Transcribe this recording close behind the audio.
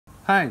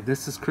Hi,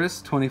 this is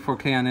Chris,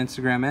 24K on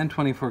Instagram and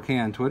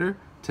 24K on Twitter.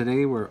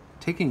 Today we're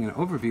taking an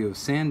overview of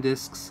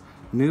SanDisk's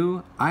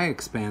new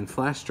iXpand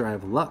Flash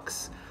Drive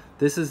Luxe.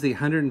 This is the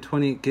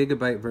 128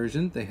 gigabyte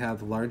version. They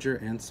have larger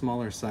and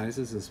smaller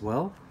sizes as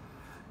well.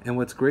 And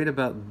what's great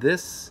about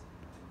this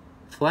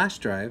flash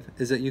drive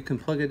is that you can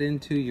plug it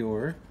into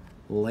your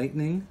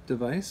Lightning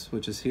device,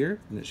 which is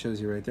here, and it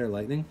shows you right there,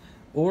 Lightning,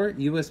 or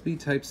USB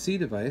Type-C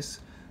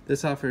device.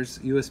 This offers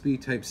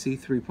USB Type-C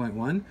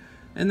 3.1,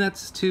 and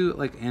that's to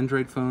like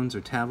Android phones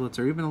or tablets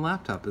or even a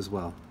laptop as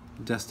well.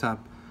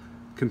 Desktop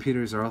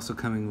computers are also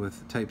coming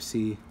with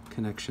Type-C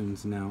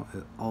connections now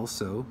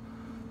also.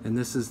 And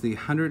this is the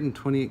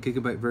 128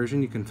 gigabyte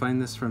version. You can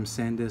find this from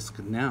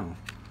SanDisk now.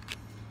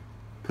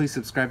 Please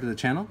subscribe to the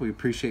channel. We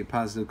appreciate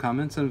positive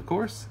comments and of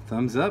course,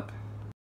 thumbs up.